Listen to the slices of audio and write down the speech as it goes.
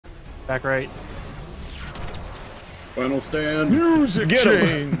Back right. Final stand. Music Get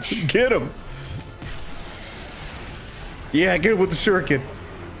change. him. Get him. Yeah, get him with the shuriken.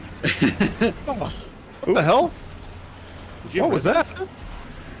 What the hell? What was that?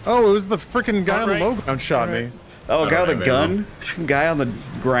 Oh, it was the freaking guy on the low ground shot me. Oh, a guy with a gun? Some guy on the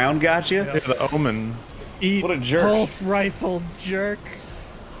ground got you? Yeah, the Omen. Eat What a jerk. pulse rifle jerk.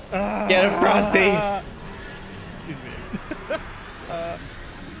 Get him, Frosty. Excuse me.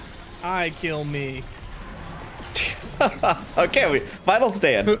 I kill me. Okay, final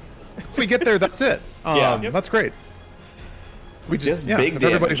stand. If we get there, that's it. Yeah. That's great. We just big if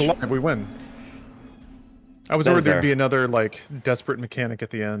everybody's damage. alive, we win. I was That worried is there'd our- be another like desperate mechanic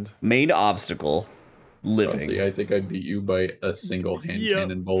at the end. Main obstacle, living. Honestly, I think I beat you by a single hand Yep.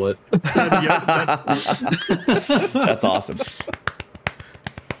 cannon bullet. That's awesome.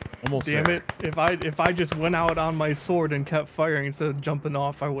 Almost Damn there. it! If I just went out on my sword and kept firing instead of jumping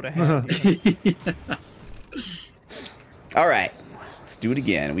off, I would have had you. All right, let's do it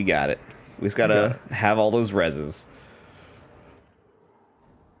again. We got it. We just gotta have all those reses.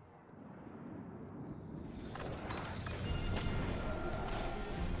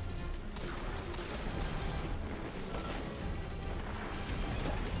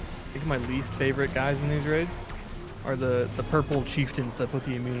 I think my least favorite guys in these raids are the purple chieftains that put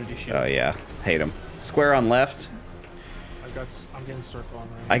the immunity shields. Oh yeah, hate them. Square on left. I'm getting circle on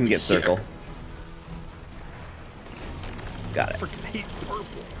right. I can get circle. Got it. Freaking hate purple.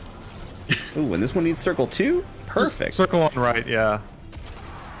 Ooh, and this one needs circle too? Perfect. Circle on right, yeah.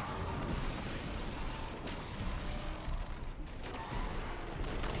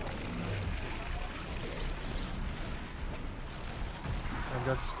 I've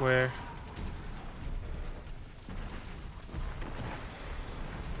got square.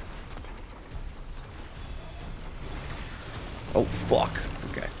 Oh, fuck.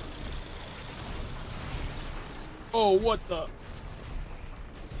 Okay. Oh, what the?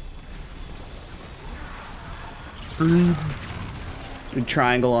 Do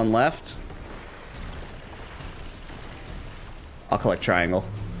triangle on left. I'll collect triangle.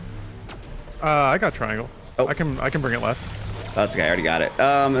 I got triangle. Oh. I can bring it left. Oh, that's okay, I already got it.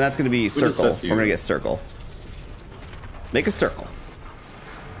 And that's gonna be circle. assess you? We're gonna get circle. Make a circle.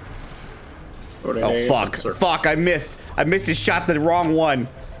 Oh fuck. Fuck, I missed. I missed his shot the wrong one.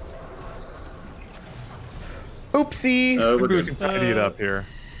 Oopsie. We're Maybe we good. can tidy it up here.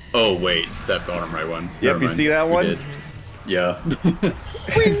 Oh wait, that bottom right one. Yep, Never you mind. see that We one? did. Yeah. I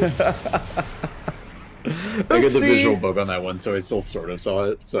got the Oopsie. visual bug on that one, so I still sort of saw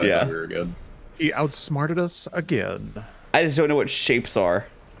it. So I Yeah. thought we were good. He outsmarted us again. I just don't know what shapes are.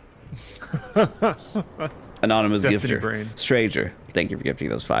 Anonymous Destiny gifter. brain. Stranger. Thank you for gifting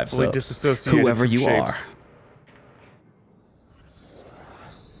those 5 Fully subs. disassociated Whoever from you shapes. are.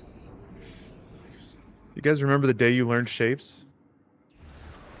 You guys remember the day you learned shapes?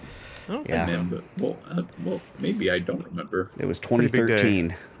 I don't Yeah. think Man, but, well, maybe I don't remember. It was Pretty big day.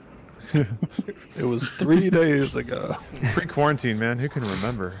 2013. It was 3 days ago. Pre-quarantine, man. Who can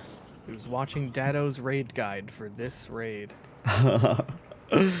remember? he was watching Dado's raid guide for this raid.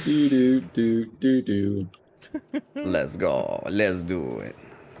 Do. Let's go. Let's do it.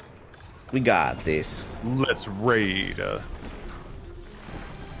 We got this. Let's raid.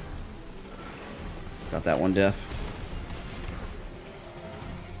 Got that one, Def.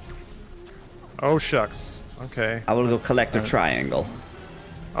 Oh shucks. Okay. I will go collect a triangle.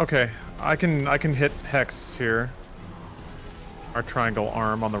 Okay. I can hit Hex here. Our triangle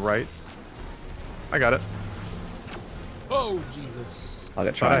arm on the right. I got it. Oh, Jesus. I'll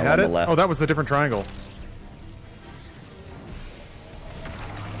get Thought I triangle had on it. the left. Oh, that was the different triangle.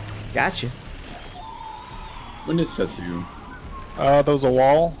 Gotcha. When it says you. There was a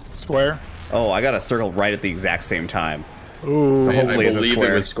wall, square. Oh, I got a circle right at the exact same time. Ooh. So I hopefully it's a believe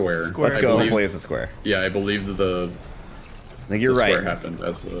square. it was square. Let's I go. believe- Hopefully it's a square. Yeah, I believe the I think you're square right. happened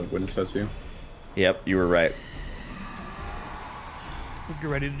as the witness says you. Yep, you were right. Get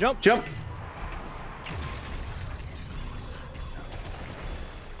ready to jump. Jump.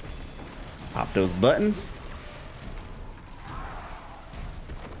 Pop those buttons.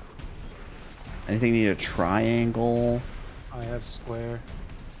 Anything need a triangle? I have square.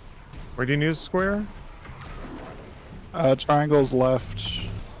 Where do you use square? Triangles left.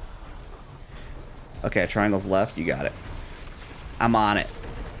 Okay, triangle's left. You got it. I'm on it.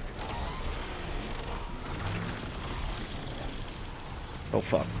 Oh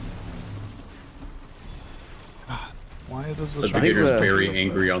fuck. Why does the The triangle? beginner's the- very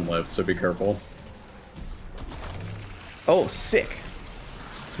angry on left, so be careful. Oh, sick.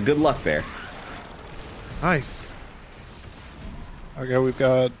 Some good luck there. Nice. Okay, we've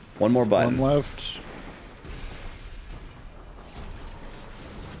got One more button. one left.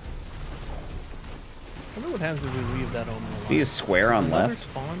 I wonder what happens if we leave that omen alive. Do you square on Another left?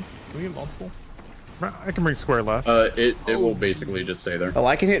 Spawn? Can we get multiple? I can bring square left. It will basically just stay there. Oh,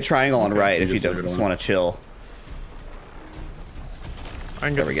 I can hit triangle on right if you Just leave don't it just alone. want to chill. I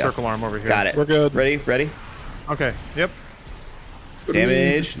can there get we the go. circle arm over here. Got it. We're good. Ready? Ready? Okay. Yep.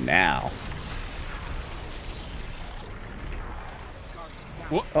 Damage now.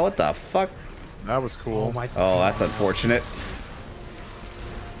 What? Oh, what the fuck? That was cool. Oh my. Oh, that's unfortunate.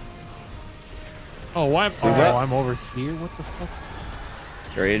 Oh, why? Oh, Move up. I'm over here. What the fuck?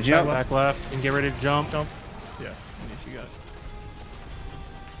 Ready to jump? Back left and get ready to jump. Jump. Yeah, you got it.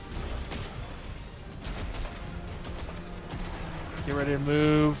 Get ready to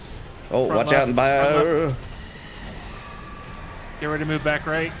move. Oh, Front watch out and left, front by. left. Get ready to move back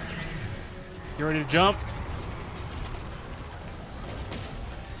right. Get ready to jump.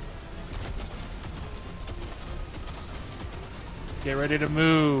 Get ready to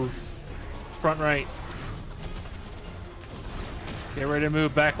move. Front right. Get ready to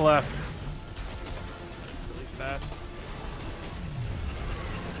move back left. Really fast.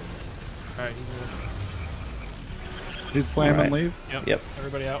 Alright, he's gonna. He's slam and Alright. leave. Yep.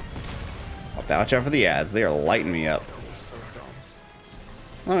 Everybody out. Watch out for the ads. They are lighting me up. That was so dumb.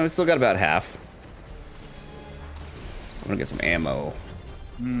 Oh, we still got about half. I'm gonna get some ammo.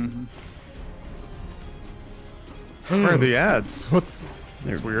 Where are the ads? What?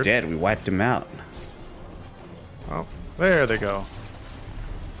 They're That's weird. dead. We wiped them out. Oh, there they go.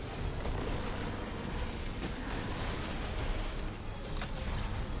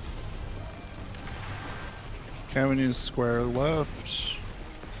 Okay, we need square left.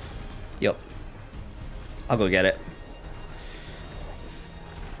 Yep. I'll go get it.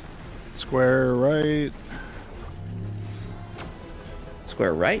 Square right.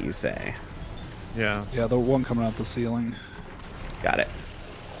 Square right, you say? Yeah. Yeah, the one coming out the ceiling. Got it.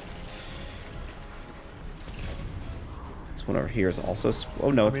 This one over here is also.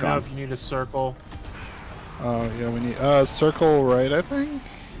 Oh no, it's Let me know gone. if you need a circle. Oh yeah, we need circle right. I think.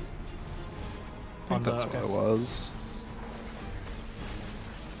 I On think the- that's okay. what it was.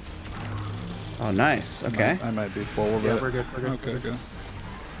 Oh, nice. Okay. I might be full of Yeah, it. we're good. We're good. Okay, we're good. good.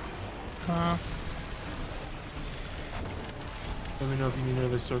 Let me know if you need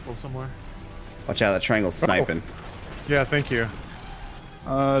another circle somewhere. Watch out, that triangle's sniping. Yeah. Thank you.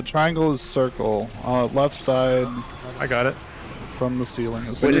 Triangle is circle. Left side I got it. from the ceiling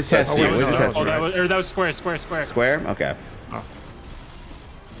is. What does that Oh, see? wait, What does no, that Oh, see? that was, or that was square, square, square. Square? Okay. Oh.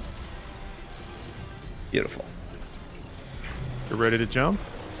 Beautiful. You ready to jump?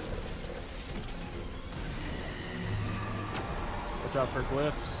 Watch out for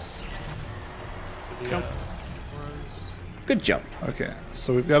glyphs. For the, Jump. ones. Good jump. Okay,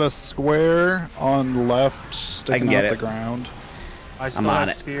 so we've got a square on left sticking get out it. the ground. I still on have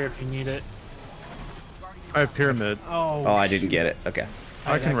it. sphere if you need it. I have pyramid. Oh, Oh, I didn't get it. Okay.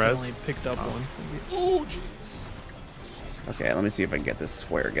 I can res. accidentally picked up one. Oh, jeez. Okay, let me see if I can get this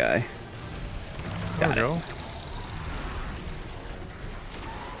square guy. There Got we it. go.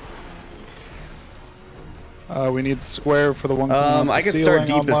 We need square for the one. coming out I the can start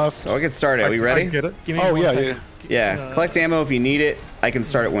ceiling on deepest. left. Oh, I can start it. Are we I ready? get it. Give me Oh one yeah, second. yeah. Yeah. Collect ammo if you need it. I can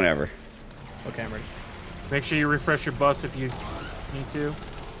start it whenever. Okay, I'm ready. Make sure you refresh your bus if you need to.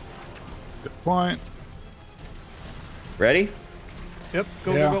 Good point. Ready? Yep,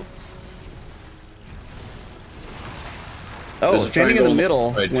 go, Yeah. go, go. Oh, There's a standing in the triangle-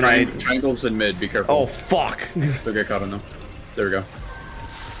 middle Wait, when I. triangles in mid. Be careful. Oh fuck! They'll get caught on them. There we go.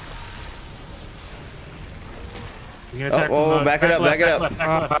 He's gonna attack Oh, from the back it up, left, back it up. left, back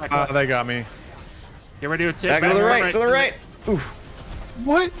left, back left. They got me. Get ready to attack. Back to the right. To the right. Oof.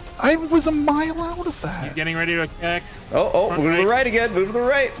 What? I was a mile out of He's that. getting ready to attack. Oh, Front move to the right. right again. Move to the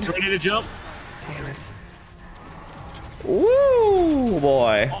right. He's ready to jump. Damn it. Woo,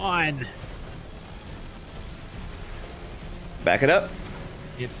 boy. On. Back it up.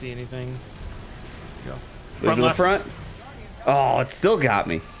 Can't see anything. Go. Move to the left. front. Oh, it still got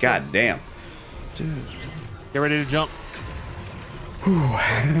me. God damn. Get ready to jump.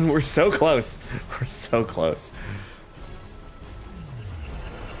 We're so close. We're so close.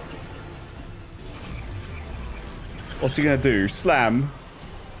 What's he gonna do? Slam.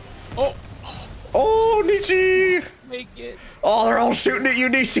 Oh, Oh, Nietzsche! make it. Oh, they're all shooting at you,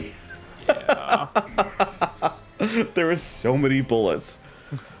 Nietzsche. There were so many bullets.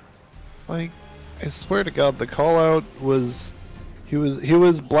 Like, I swear to God, the call out was. He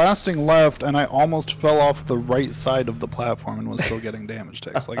was blasting left, and I almost fell off the right side of the platform and was still getting damage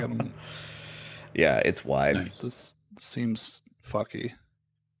takes. Like, I don't. Yeah, it's wide. Nice. This seems fucky.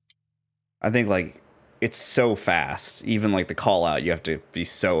 I think like it's so fast. Even like the call out, you have to be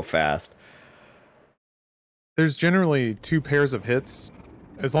so fast. There's generally 2 pairs of hits.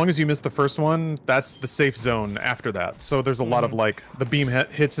 As long as you miss the first one, that's the safe zone after that. So there's a lot of like the beam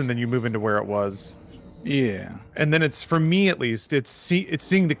hits and then you move into where it was. Yeah. And then it's, for me at least, it's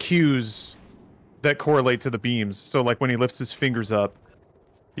seeing the cues that correlate to the beams. So like when he lifts his fingers up,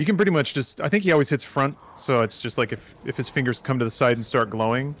 you can pretty much just, I think he always hits front. So it's just like if his fingers come to the side and start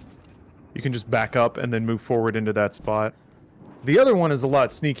glowing, you can just back up and then move forward into that spot. The other one is a lot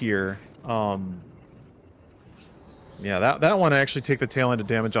sneakier. Yeah, that one I actually take the tail end of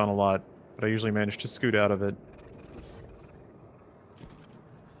damage on a lot, but I usually manage to scoot out of it.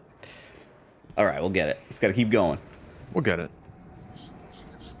 All right, we'll get it. Just got to keep going. We'll get it.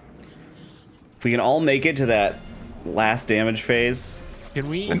 If we can all make it to that last damage phase, Can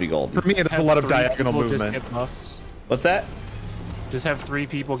we? we'll be golden. For me, it's a have lot of 3 diagonal people movement. Just get buffs? What's that? Just have 3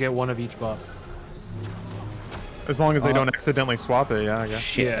 people get 1 of each buff. As long as they don't accidentally swap it, yeah, I guess.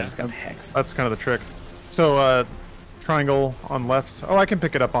 Shit, I Yeah. just got hex. That's kind of the trick. So, triangle on left. Oh, I can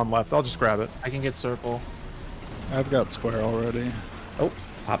pick it up on left. I'll just grab it. I can get circle. I've got square already. Oh,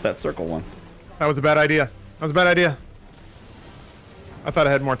 pop that circle one. That was a bad idea. That was a bad idea. I thought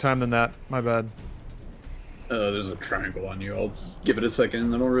I had more time than that. My bad. There's a triangle on you. I'll give it a second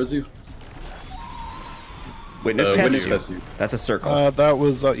and then I'll res you. Witness test Witness you. test you. That's a circle. That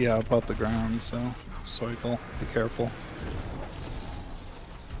was, yeah, above the ground, so cycle. Be careful.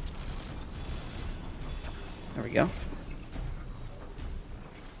 There we go.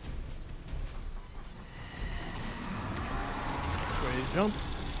 Ready to jump?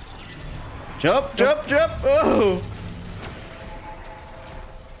 Jump, jump, jump! Oh!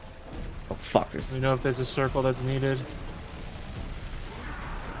 Oh, fuck, Do there's... we know if there's a circle that's needed?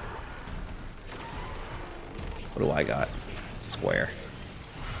 What do I got? Square.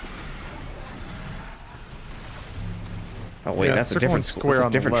 Oh, wait, Yeah, that's a circle different and square that's a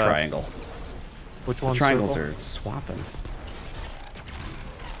on the different left. triangle. Which one's Triangles circle? are swapping.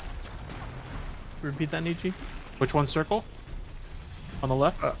 Repeat that, Nietzsche. Which one's circle? On the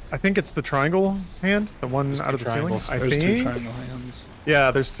left? I think it's the triangle hand, the one There's out 2 of the ceiling. triangles. I There's 2 think. triangle hands. Yeah,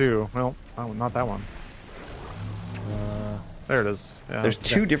 there's 2. Well, oh, not that one. There it is. Yeah. There's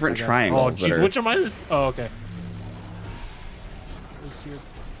 2 different Oh, triangles that jeez, are... which am I? Oh, okay. Where's your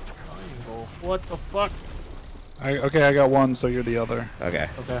triangle? What the fuck? Okay, I got 1, so you're the other. Okay.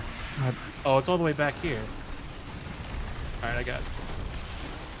 Okay. Oh, it's all the way back here. Alright, I got it.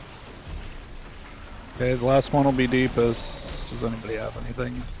 Okay, the last one will be deepest. Does anybody have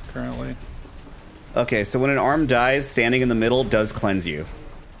anything currently? Okay, so when an arm dies, standing in the middle does cleanse you.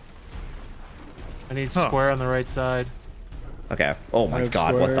 I need square on the right side. Okay. Oh I my have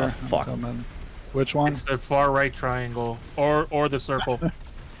god, what square. the I'm fuck? coming. Which one? It's the far right triangle. Or the circle. Okay,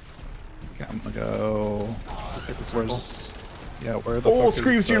 I'm gonna go. Just get the circle. Where's? Yeah, where the Oh, fuck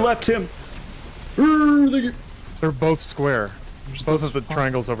screams is to your the- left, Tim! They're both square. Both of the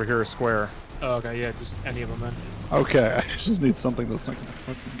triangles over here are square. Oh, okay, yeah, just any of them then. Okay, I just need something that's not gonna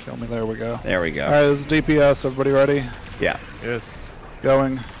fucking kill me. There we go. There we go. Alright, this is DPS. Everybody ready? Yeah. Yes.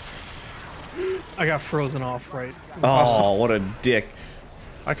 Going. I got frozen off right. Oh, what a dick.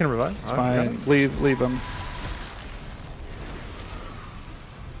 I can revive. It's fine. Leave him.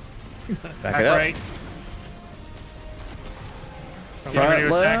 Back it up. right. Get ready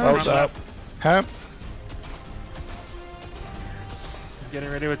to attack. left. Front Oh, left. Hap. He's getting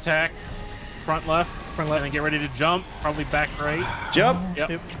ready to attack. Front left. And then get ready to jump. Probably back right. Jump!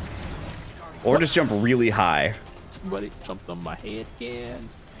 Yep. Or just jump really high. Somebody jumped on my head again.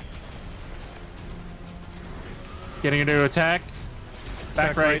 Getting ready to attack.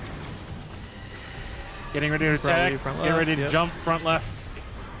 Back right. Getting ready to attack. front Get ready left, to yep. jump. Front left.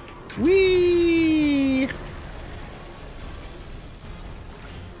 Whee!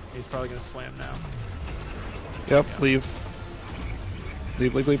 He's probably gonna slam now. Yep. Leave.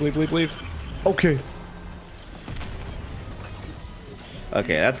 Leave. Okay.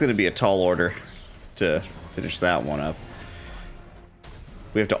 Okay, that's gonna be a tall order to finish that one up.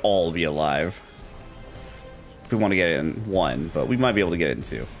 We have to all be alive. If we want to get it in 1, but we might be able to get it in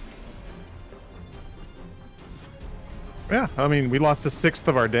 2. Yeah, I mean, we lost 1/6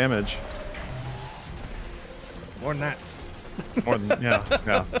 of our damage. More than that. More than,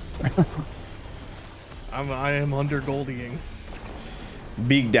 yeah. I am under goldieing.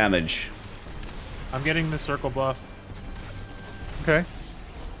 Big damage. I'm getting the circle buff. Okay.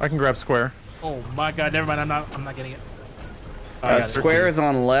 I can grab square. Oh my god, never mind. I'm not getting it. Oh, I got it. Square is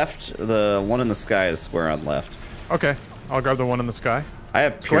on left. The one in the sky is square on left. Okay. I'll grab the one in the sky. I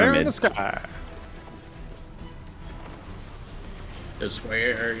have Square in pyramid. the sky. The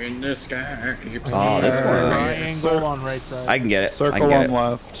square in the sky keeps Oh, this one. Triangle on right side. I can get it. I Circle can get on it.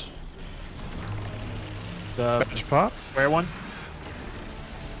 left. The Batch pops. square one.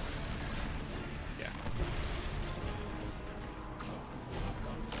 Yeah.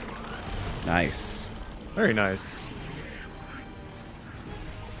 Nice. Very nice.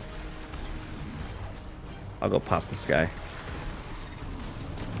 I'll go pop this guy.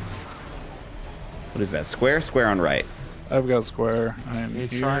 What is that? Square? Square on right. I've got square. I am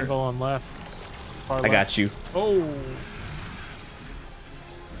Need here. triangle on left. Far I left. got you. Oh.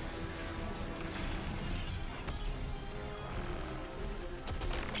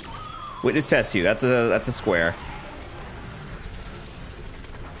 Witness test you. That's a square.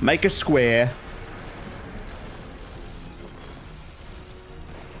 Make a square.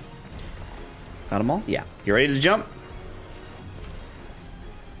 Got them all? Yeah. You ready to jump?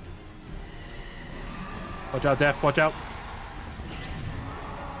 Watch out, Def. Watch out.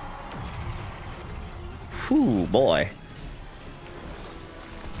 Whew, boy.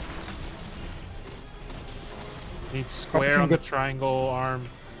 Need square on the triangle arm.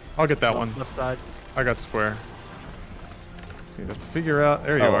 I'll get that one. Left side. I got square. Just need to figure out.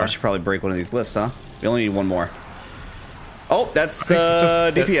 There you Oh, are. I should probably break one of these lifts, huh? We only need one more. Oh, that's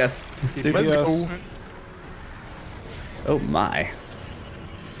I think DPS. Let's go. DPS. Oh my.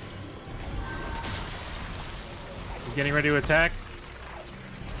 He's getting ready to attack.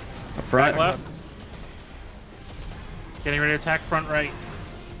 Up front. Back left. Getting ready to attack front right.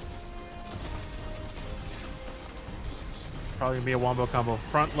 Probably gonna be a wombo combo.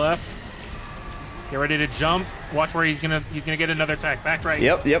 Front left. Get ready to jump. Watch where he's gonna get another attack. Back right.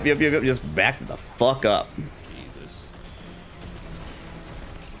 Yep. Just back the fuck up. Jesus.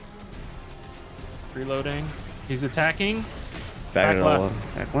 Reloading. He's attacking. Back it all.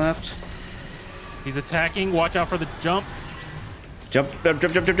 left. Back left. He's attacking. Watch out for the jump. Jump, jump,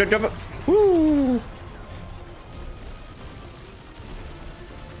 jump, jump, jump, jump, jump. Woo!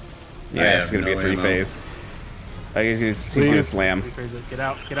 Yeah, it's gonna be a no 3-phase. I guess he's gonna slam. Rephrase it. Get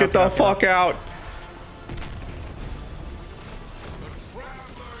out. Get out. Get the out, fuck out!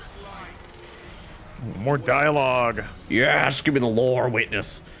 More dialogue. Yes, give me the lore,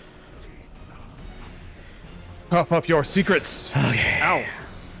 witness. Puff up your secrets. Okay. Ow.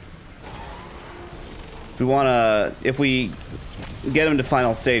 If we get him to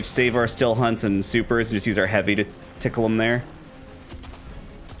final stage, save our still hunts and supers and just use our heavy to tickle him there.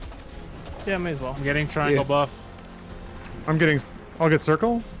 Yeah, may as well. I'm getting triangle buff. I'll get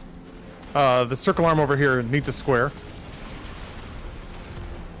circle. The circle arm over here needs a square.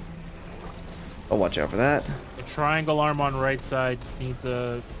 I'll watch out for that. The triangle arm on right side needs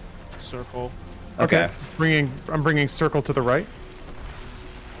a circle. Okay. I'm bringing circle to the right.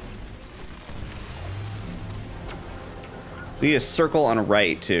 We need a circle on a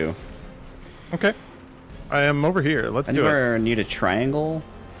right too. Okay. I am over here. Let's do it. Anywhere need a triangle?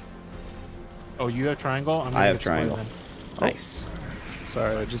 Oh, you have triangle? I'm I have get square triangle. then. Nice.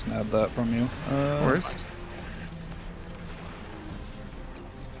 Sorry, I just nabbed that from you. Where's?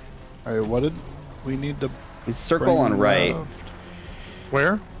 Alright, what did we need to It's circle bring on right. left?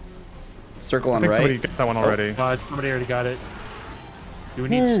 Where? Circle I on think somebody right. got that one already. Somebody already got it. Do we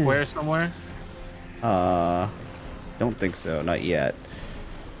need square somewhere? Don't think so. Not yet.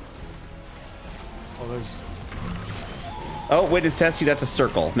 Oh, there's. Oh, witness test you. That's a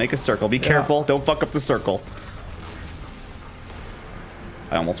circle. Make a circle. Be careful. Don't fuck up the circle.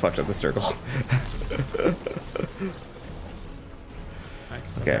 I almost fucked up the circle.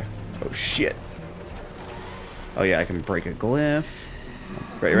 Nice. Okay. Oh shit. Oh yeah, I can break a glyph.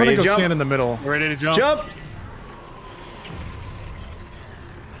 That's great. I'm gonna Ready go to jump? stand in the middle. You ready to jump? Jump!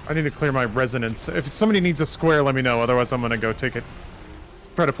 I need to clear my resonance. If somebody needs a square, let me know. Otherwise, I'm gonna go take it.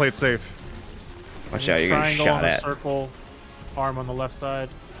 Try to play it safe. Watch out, you're getting Triangle shot on the at. circle. Arm on the left side.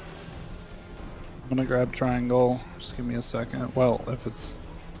 I'm gonna grab triangle. Just give me a second. Well, if it's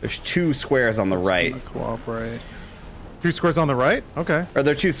There's two squares on the it's right. gonna cooperate. 2 squares on the right? Okay. Or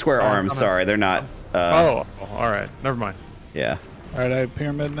they're two square arms, I'm sorry. They're not. Oh, alright. Never mind. Yeah. Alright, I have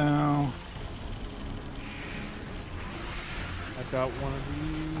pyramid now. I've got one of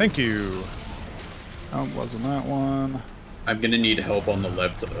these. Thank you. Oh, wasn't that one. I'm gonna need help on the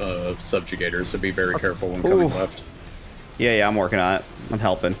left subjugator, so be very careful when coming Oof. left. Yeah, I'm working on it. I'm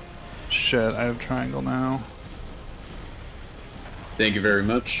helping. Shit, I have triangle now. Thank you very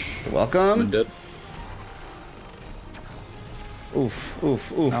much. You're welcome. I'm dead. Oof,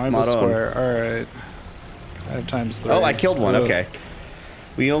 oof, oof. Now I have a Not on. square. Alright. I have times 3. Oh, I killed one. Ugh. Okay.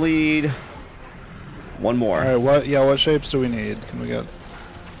 We only need one more. Alright, what shapes do we need? Can we get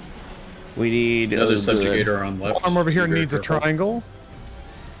We need Another subjugator on left. Arm over here Be very needs a careful. triangle.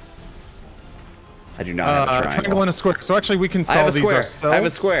 I do not have a triangle. Triangle and a square. So actually, we can I have a solve these square. ourselves. I have a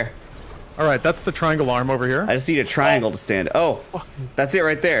square. All right, that's the triangle arm over here. I just need a triangle to stand. Oh, that's it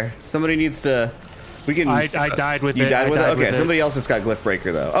right there. Somebody needs to. We can. I died with it. You died with it? Okay, with somebody else just got Glyph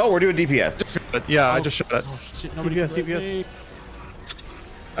Breaker though. Oh, we're doing DPS. Yeah, I just shot it. Oh shit! Nobody DPS, can res DPS. me.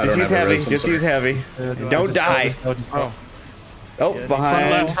 I Just don't use have a heavy. res, I'm Just sorry. use heavy. Don't die. Oh. Oh, Yeah,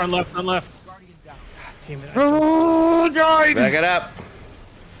 behind. Front left, front left. Damn it. Oh, died! Back it up.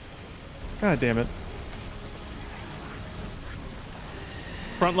 God damn it.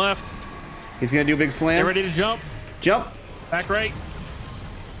 Front left. He's gonna do a big Get slam. ready to jump. Jump. Back right.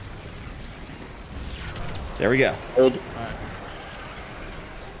 There we go. Hold.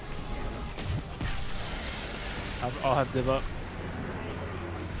 I'll have div up.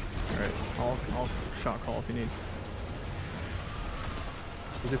 Alright, I'll shot call if you need.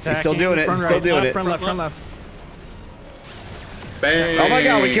 He's attacking. still doing it. Front He's right, still doing it. Front left, front left. Bang! Oh my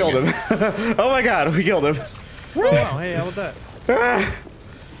god, we killed him. Oh my god, we killed him. Oh wow, hey, how about that?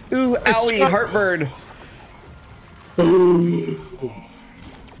 Ooh, owie, heartburn.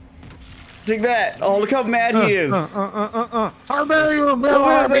 Take that. Oh, look how mad he is. Get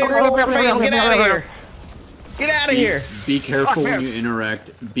out of here. Get out of here. Be careful when you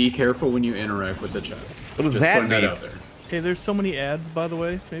interact. Be careful when you interact with the chest. What does Just that putting mean? out there. Okay, there's so many ads, by the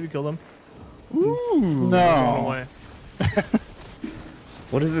way. Maybe kill them. No. Wrong way.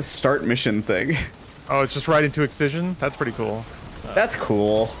 What is this start mission thing? Oh, it's just right into Excision? That's pretty cool. That's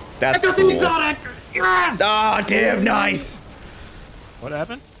cool. That's cool. Yes. Oh, damn, nice. What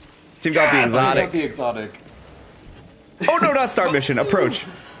happened? Tim got the exotic. The exotic. Oh no, not start mission. Approach.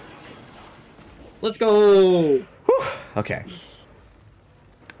 Let's go. Okay.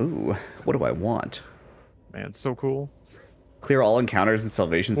 Ooh, what do I want? Man, so cool. Clear all encounters and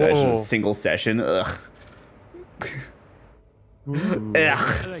salvations in a Whoa. single session. Ugh. What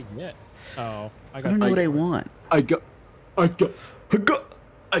Ugh. did I get? Oh, I I got. don't know what I want. I got. Hugga.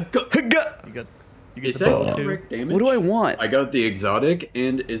 You get Is the that bow too. correct damage? What do I want? I got the exotic,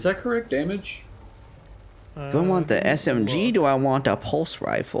 and is that correct damage? Do I want the SMG? Do I want a pulse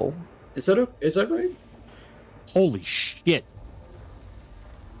rifle? Is that right? Holy shit!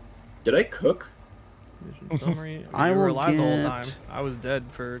 Did I cook? Mission summary. I You were will alive the whole get- time. I was dead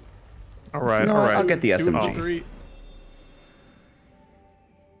for All right, No, all right. I'll get the 2 of the SMG. 3.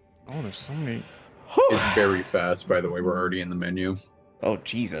 Oh, there's so many. It's very fast, by the way. We're already in the menu. Oh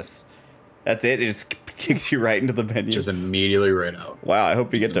Jesus. That's it? It just kicks you right into the menu. Just immediately right out. Wow, I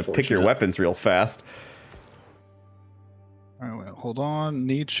hope you It's get to pick your unfortunate. weapons real fast. All right, wait, hold on.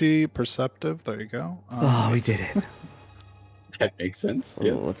 Nietzsche, perceptive. There you go. Oh, we did it. That makes sense. Oh,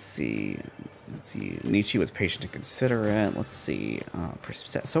 Yeah. let's see. Nietzsche was patient and considerate. Let's see.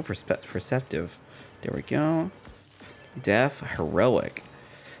 Perceptive. There we go. Deaf, heroic.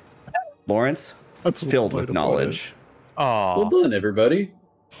 Lawrence, That's a filled way with to put knowledge. Oh, Well done, everybody.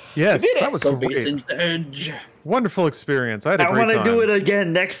 yes, that was Salvation's great. Edge. Wonderful experience. I had a I great time. want to do it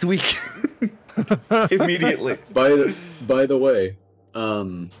again next week. Immediately. By the way,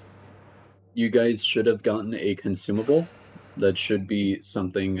 you guys should have gotten a consumable. That should be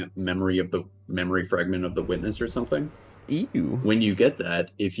something memory fragment of the witness or something. Ew. When you get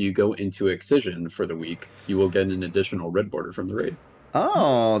that, if you go into Excision for the week, you will get an additional red border from the raid.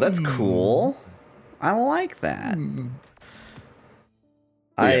 Oh, that's cool. I like that.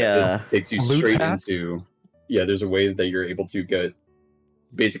 So yeah, it takes you Loot straight pass? into. Yeah, there's a way that you're able to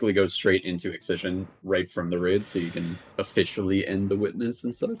basically go straight into Excision right from the raid, so you can officially end the witness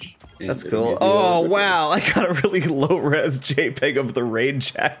and such. And That's it'll cool. give you a Oh, red wow. I got a really low res JPEG of the raid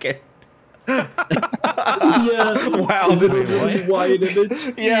jacket. border. Yeah. Wow, Is this it a really wide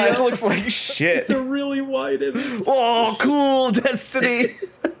image? Yeah, it looks like shit. It's a really wide image. Oh, cool, Destiny.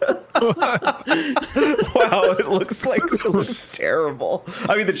 Wow, it looks terrible.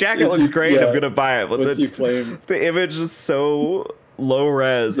 I mean, the jacket looks great. Yeah. I'm gonna buy it, but Once you claim, the image is so low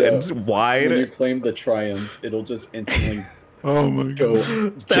res Yeah. and wide. when you claim the triumph, it'll just instantly Oh my go.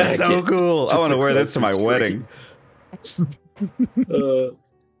 god. That's so jacket. cool. I Just want to wear across this to the my screen. wedding.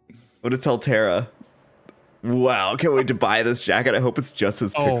 I'm gonna tell Tara. Wow, can't wait to buy this jacket. I hope it's just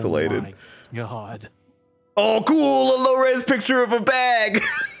as pixelated. Oh my god! Oh, cool! A low-res picture of a bag.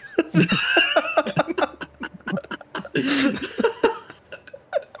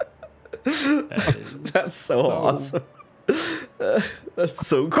 That's so awesome. That's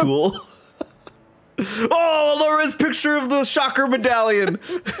so cool. Oh, a low-res picture of the Shocker medallion.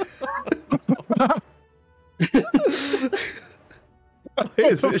 What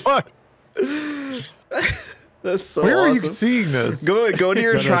the fuck? That's so Where are you awesome. seeing this? Go to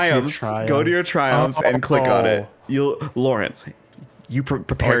your Go to triumphs. Go to your triumphs and click on it. Lawrence, you prepare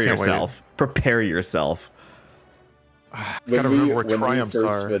can't wait. yourself. Prepare yourself. Gotta remember where when triumphs we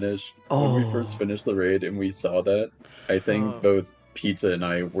are. when we first finished the raid and we saw that, I think both Pizza and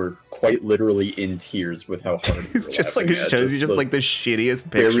I were quite literally in tears with how hard we were It's just like laughing it at shows you just the like the shittiest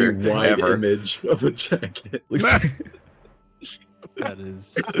very picture wide ever. image of a jacket. That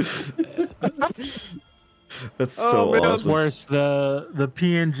is. That's so man. What's awesome. worse, the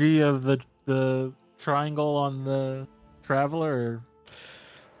PNG of the triangle on the Traveler?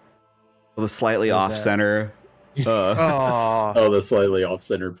 The slightly Did off that. center. Oh, Oh, the slightly off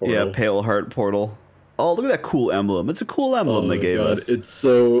center portal. Yeah, pale heart portal. Oh, look at that cool emblem. It's a cool emblem they my gave God, us. it's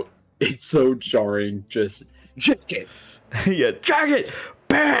so jarring. Just jacket, Yeah, jacket,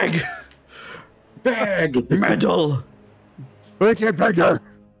 bag, medal. we can't bigger.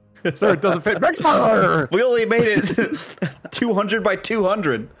 Sir, it doesn't fit. Bigger. We only made it 200 by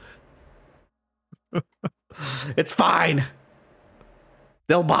 200. It's fine.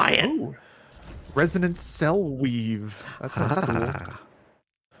 They'll buy it. Resonant cell weave. That sounds cool.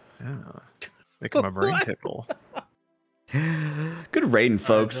 Yeah. Making my brain tickle. Good raiding,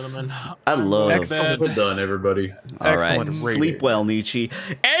 folks. Gentlemen, I love. Excellent. well done, everybody. All right, Excellent sleep rating. well, Nietzsche.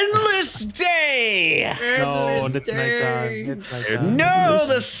 Endless day. No, it's nighttime. It's nighttime. No,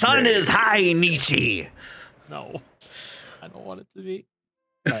 the sun is high, Nietzsche. No. I don't want it to be.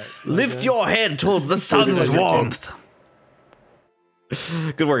 Alright, Lift your head towards the sun's warmth.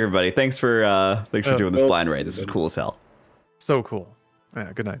 Good work, everybody. Thanks for doing this blind raid. This is cool as hell. So cool.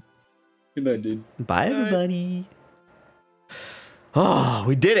 Yeah, good night. Good night, dude. Bye, everybody. Oh,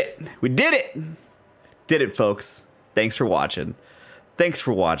 we did it. We did it. Did it, folks. Thanks for watching. Thanks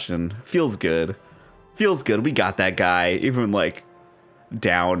for watching. Feels good. Feels good. We got that guy, even like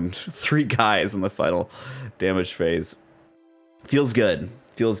down 3 guys in the final damage phase. Feels good.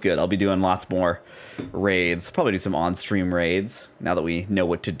 Feels good. I'll be doing lots more raids. Probably do some on-stream raids now that we know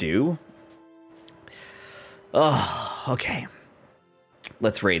what to do. Oh, okay.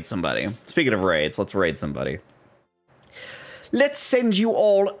 Let's raid somebody. Speaking of raids, let's raid somebody. Let's send you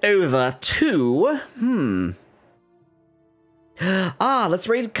all over to... let's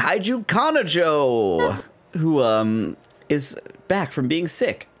raid Kaiju Kanajo, who is back from being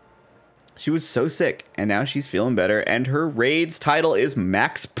sick. She was so sick, and now she's feeling better, and her raid's title is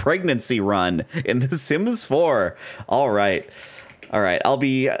Max Pregnancy Run in The Sims 4. All right. I'll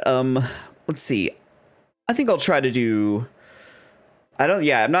be, let's see. I think I'll try to do... I don't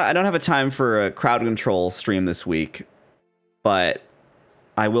have a time for a crowd control stream this week, but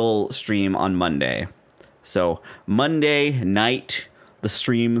I will stream on Monday. So Monday night, the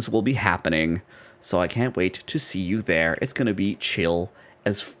streams will be happening, so I can't wait to see you there. It's going to be chill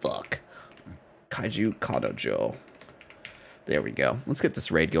as fuck. Kaiju Kanojo. There we go. Let's get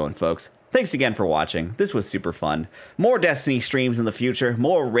this raid going, folks. Thanks again for watching. This was super fun. More Destiny streams in the future.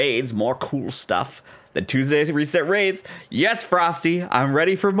 More raids. More cool stuff. The Tuesday Reset raids. Yes, Frosty. I'm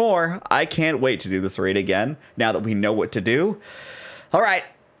ready for more. I can't wait to do this raid again now that we know what to do. All right.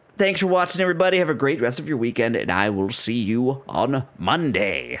 Thanks for watching, everybody. Have a great rest of your weekend, and I will see you on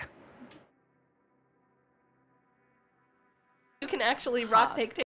Monday. You can actually rock, paper,